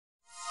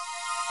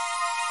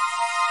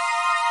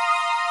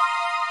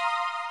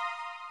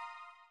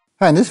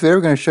Hi, in this video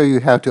we're going to show you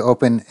how to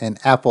open an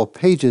Apple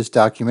Pages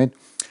document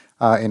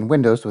in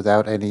Windows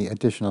without any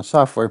additional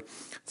software.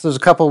 So there's a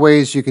couple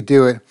ways you could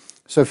do it.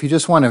 So if you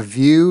just want to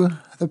view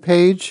the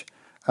page,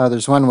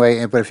 there's one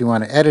way, but if you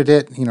want to edit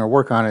it,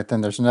 work on it,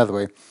 then there's another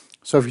way.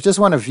 So if you just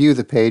want to view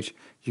the page,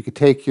 you could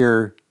take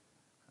your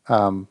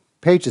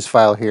Pages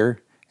file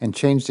here and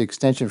change the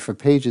extension from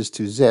Pages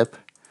to zip.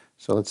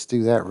 So let's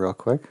do that real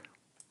quick.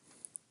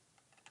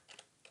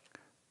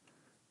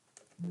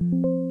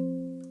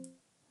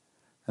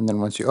 And then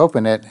once you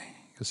open it,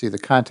 you'll see the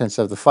contents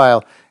of the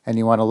file, and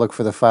you want to look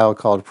for the file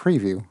called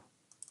Preview.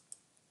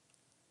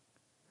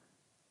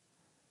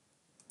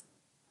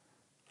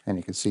 And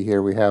you can see here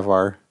we have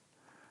our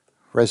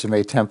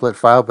resume template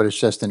file, but it's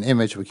just an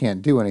image. We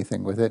can't do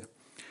anything with it.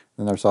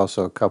 And there's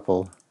also a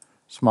couple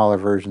smaller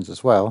versions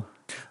as well.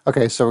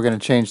 Okay, so we're going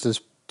to change this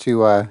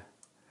to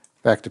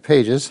back to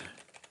Pages.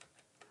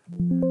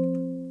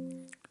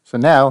 So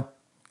now,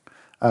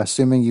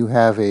 assuming you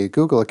have a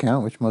Google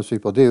account, which most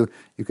people do,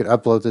 you could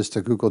upload this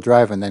to Google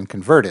Drive and then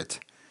convert it.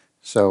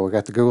 So we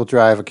got the Google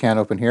Drive account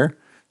open here.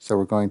 So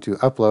we're going to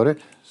upload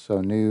it. So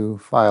new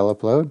file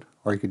upload,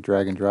 or you could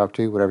drag and drop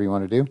to, whatever you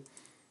want to do.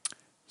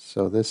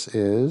 So this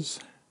is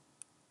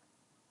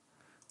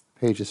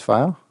Pages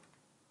file.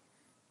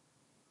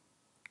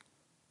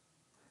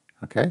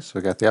 Okay, so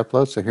we got the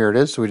upload. So here it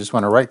is. So we just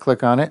want to right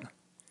click on it,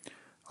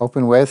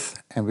 open with,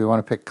 and we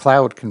want to pick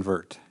Cloud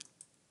Convert.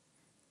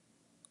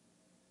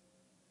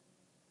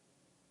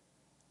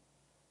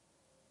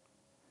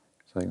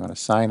 So you want to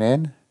sign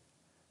in.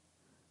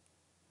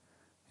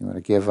 You want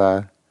to give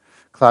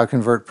Cloud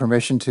Convert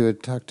permission to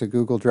talk to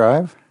Google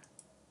Drive.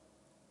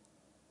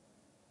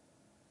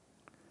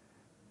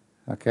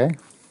 Okay.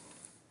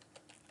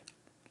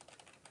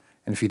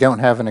 And if you don't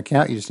have an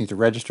account, you just need to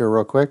register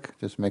real quick.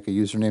 Just make a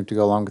username to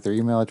go along with your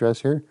email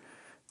address here.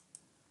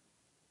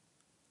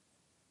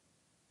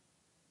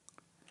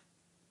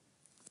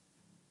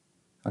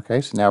 Okay,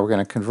 so now we're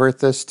going to convert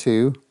this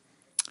to,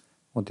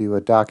 we'll do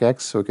a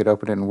docx so we could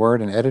open it in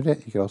Word and edit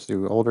it. You could also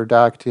do older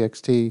doc,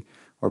 TXT,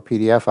 or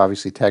PDF.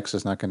 Obviously text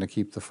is not going to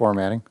keep the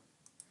formatting.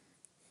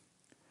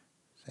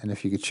 And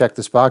if you could check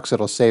this box,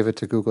 it'll save it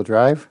to Google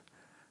Drive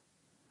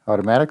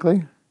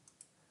automatically.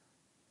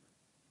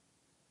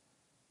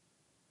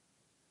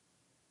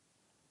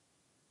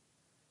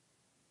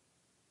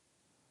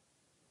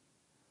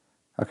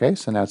 Okay,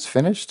 so now it's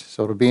finished.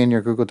 So it'll be in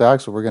your Google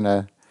Docs, so we're going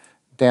to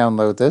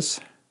download this,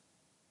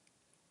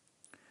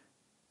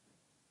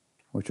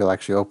 which will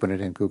actually open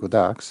it in Google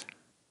Docs.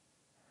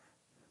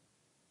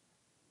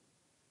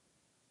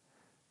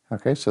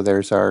 Okay, so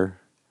there's our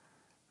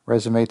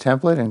resume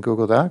template in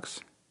Google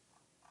Docs.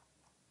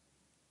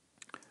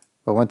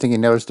 But one thing you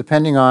notice,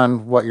 depending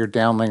on what you're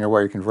downloading or what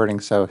you're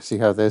converting, so see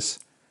how this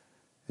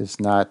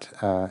is not,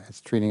 it's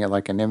treating it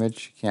like an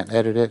image. You can't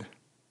edit it.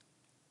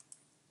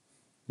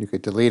 You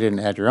could delete it and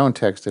add your own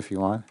text if you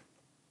want.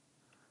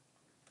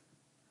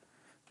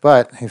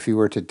 But if you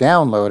were to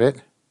download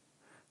it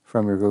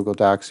from your Google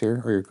Docs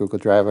here, or your Google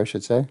Drive, I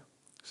should say,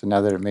 so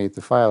now that it made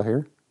the file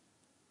here,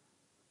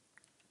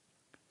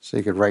 so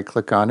you could right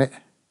click on it,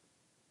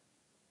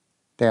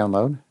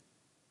 download.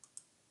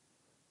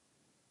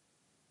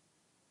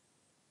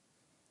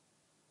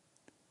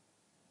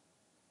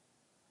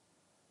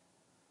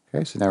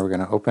 Okay, so now we're going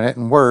to open it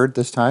in Word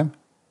this time.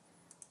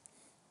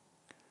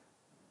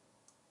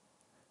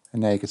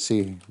 And now you can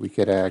see we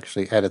could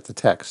actually edit the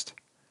text.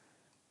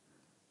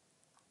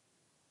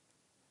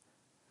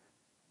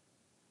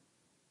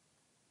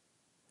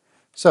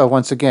 So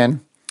once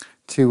again,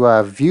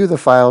 to view the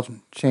file,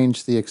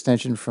 change the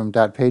extension from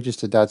 .pages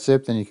to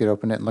 .zip, then you could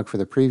open it and look for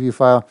the preview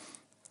file.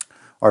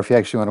 Or if you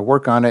actually want to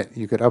work on it,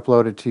 you could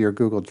upload it to your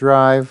Google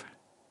Drive,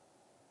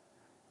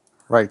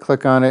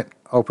 right-click on it,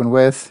 open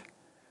with,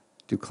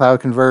 do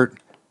Cloud Convert,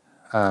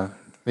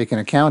 make an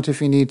account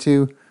if you need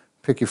to,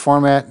 pick your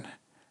format,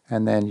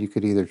 and then you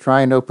could either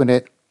try and open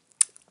it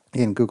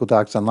in Google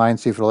Docs Online,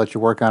 see if it'll let you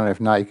work on it. If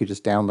not, you could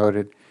just download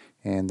it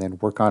and then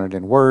work on it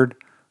in Word,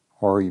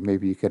 or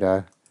maybe you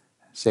could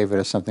save it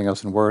as something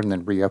else in Word and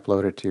then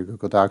re-upload it to your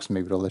Google Docs.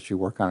 Maybe it'll let you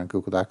work on it in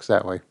Google Docs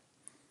that way.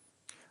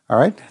 All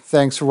right,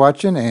 thanks for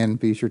watching, and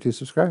be sure to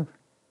subscribe.